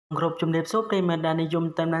គ្រប់ជំរាបសួរប្រិយមិត្តដែលនិយម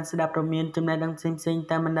តាមដានស្ដាប់ព័ត៌មានចំណេះដឹងផ្សេងៗ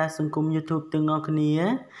តាមបណ្ដាសង្គម YouTube ទាំងអស់គ្នា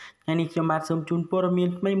ថ្ងៃនេះខ្ញុំបាទសូមជូនព័ត៌មាន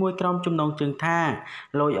ថ្មីមួយក្រុមចំណងជើងថា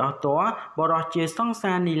លយអស់តបរោះជាសង្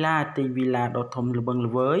សារនីឡាទីវីឡាដ៏ធំល្វឹង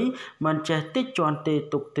ល្វើយមិនចេះតិចជាន់ទេ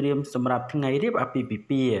ទុកត្រៀមសម្រាប់ថ្ងៃរៀបអាពាហ៍ពិ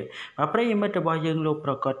ពាហ៍បាទប្រិយមិត្តរបស់យើងលោក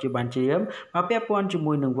ប្រកាសជាបានជ្រាបបាទពាក់ព័ន្ធជា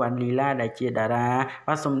មួយនឹងវ៉ាន់លីឡាដែលជាតារា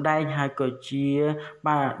បាទសម្ដែងហើយក៏ជា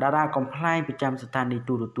បាទតារាកំ ប្លែងប្រចាំស្ថានីយ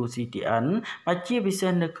ទូរទស្សន៍ CTN បាទជាពិសេ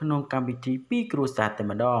សនៅក្នុងកម្មវិធីពីគ្រួសារតែ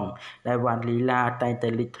ម្ដងដែលវ៉ាន់លីឡាតែងតែ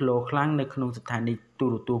លេចធ្លោខ្លាំងនៅក្នុងស្ថានីយទូ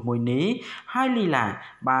រទស្សន៍មួយនេះហើយលីឡា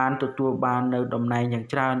បានទទួលបាននៅតំណែងយ៉ាង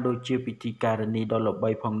ច្រើនដូចជាពិធីការនីដ៏ល្បី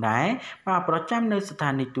ផងដែរបាទប្រចាំនៅស្ថា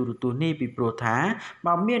នីយទូរទស្សន៍នេះពីព្រោះថា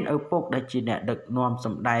បាទមានឪពុកដែលជាអ្នកដឹកនាំស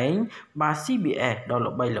ម្ដែងបាទ CBS ដ៏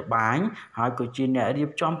ល្បីល្បាញហើយក៏ជាអ្នករៀ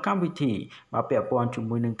បចំកម្មវិធីបាទពាក់ព័ន្ធជា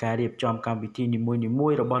មួយនឹងការរៀបចំកម្មវិធីនីមួ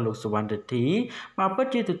យៗរបស់លោកសវណ្ណរិទ្ធីបាទពិត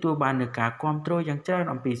ជាទទួលបាននូវការគាំទ្រយ៉ាងច្រើន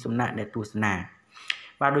អំពីសំណាក់អ្នកទស្សនា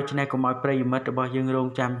បាទដូច្នេះកុំឲ្យប្រិយមិត្តរបស់យើងរង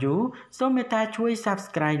ចាំយូរសូមមេត្តាជួយ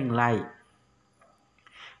Subscribe និង Like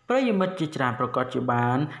ប្រិយមិត្តជាច្រើនប្រកាសជាបា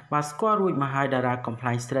នបាទស្គាល់រួចមកហើយតារាកំប្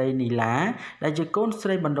លែងស្រីនីឡាដែលជាកូនស្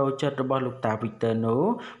រីបណ្ដោចិត្តរបស់លោកតាវីកទ័រណូ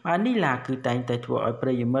បាទនីឡាគឺតែងតែធ្វើឲ្យប្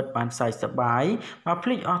រិយមិត្តបានសើចសប្បាយបាទភ្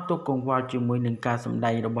លេចអស់ទុក្ខកង្វល់ជាមួយនឹងការសម្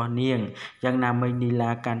ដែងរបស់នាងយ៉ាងណាមិញនី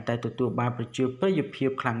ឡាកាន់តែទទួលបានប្រជាប្រិយភាព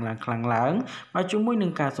ខ្លាំងឡើងបាទជាមួយនឹ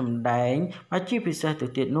ងការសម្ដែងបាទជាពិសេសទៅ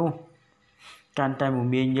ទៀតនោះកាន់តែម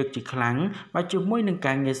មាញឹកជាខ្លាំងបាទជាមួយនឹង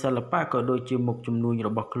ការងារសិល្បៈក៏ដូចជាមុខជំនួញរ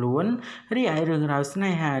បស់ខ្លួនរីឯរឿងរ៉ាវស្នេ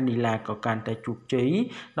ហានីឡាក៏កាន់តែជោគជ័យ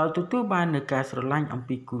ដោយទទួលបាននូវការស្រឡាញ់អំ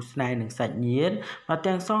ពីគូស្នេហ៍និងសាច់ញាតិបាទ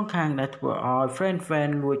ទាំងសងខាងដែលធ្វើឲ្យ fan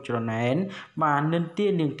លួចច្រណែនបាទនិន្ទា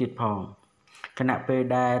នាងទៀតផងខណៈពេល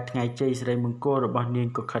ដែលថ្ងៃជ័យសិរីមង្គលរបស់នាង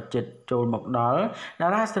ក៏ខិតជិតចូលមកដល់តា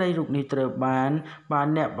រាស្រីរូបនេះត្រូវបាន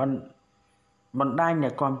អ្នកបណ្ដាញអ្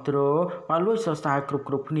នកគាំទ្របាទលួចសរសើរគ្រប់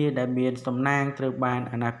គ្នាដែលមានសំណាងត្រូវបាន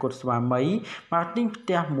អនាគតស្វាមីបាទទិញផ្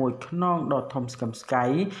ទះមួយខ្នងដ៏ធំស្កឹមស្កៃ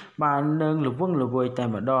បាទនឹងល្វឹងល្វើយតែ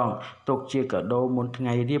ម្ដងទុកជាកាដូមុនថ្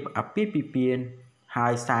ងៃរៀបអាពាហ៍ពិពាហ៍ហើ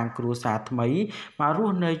យសាងគ្រួសារថ្មីបាទរ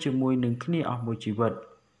ស់នៅជាមួយនឹងគ្នាអស់មួយជីវិត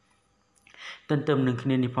ទន្ទឹមនឹងគ្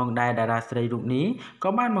នានេះផងដែរតារាស្រីរូបនេះក៏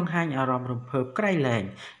បានបង្ហាញអារម្មណ៍រំភើបក្រៃលែង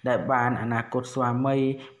ដែលបានអនាគតស្វាមី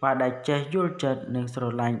បាទដែលចេះយល់ចិត្តនិងស្រ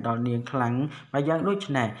ឡាញ់ដល់នាងខ្លាំងបាទយ៉ាងដូច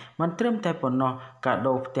នេះមិនត្រឹមតែប៉ុណ្ណោះកា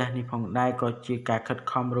ដូផ្ទះនេះផងដែរក៏ជាការខិត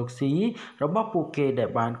ខំរកស៊ីរបស់ពួកគេដែល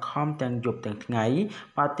បានខំទាំងយប់ទាំងថ្ងៃ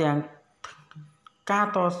បាទទាំងការ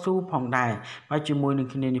តស៊ូផងដែរហើយជាមួយនឹង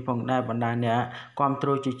គ្នានេះផងដែរបណ្ដាអ្នកគាំទ្រ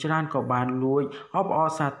ជាច្រើនក៏បានលួចអបអរ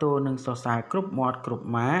សាទរនិងសរសើរគ្រប់មាត់គ្រប់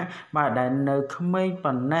ម៉ាបាទដែលនៅក្មេង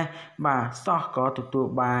ប៉ុណ្ណេះបាទសោះក៏ទទួល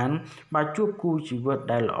បានបាទជួបគូជីវិត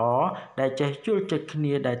ដែលល្អដែលចេះយល់ចិត្តគ្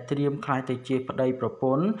នាដែលត្រៀមខ្លាយទៅជាប្តីប្រព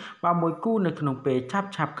ន្ធបាទមួយគូនៅក្នុងពេល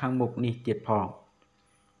ឆាប់ខាងមុខនេះទៀតផង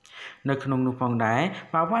នៅក្នុងនោះផងដែរ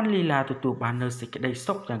បាទវ៉ាន់លីឡាទទួលបាននូវសេចក្តី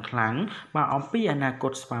សុខយ៉ាងខ្លាំងបាទអំពីអនាគ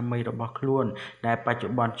តស្វាមីរបស់ខ្លួនដែលបច្ចុ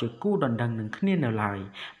ប្បន្នជាគូដណ្ដឹងនឹងគ្នានៅឡើយ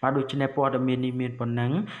បាទដូច្នេះព័ត៌មាននេះមានប៉ុណ្ណឹ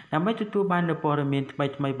ងដើម្បីទទួលបាននូវព័ត៌មានថ្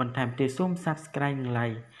មីបន្ថែមទៀតសូម Subscribe និង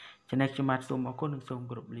Like ចំណែកខ្ញុំបាទសូមអរគុណនិងសូម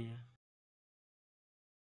គោរពលា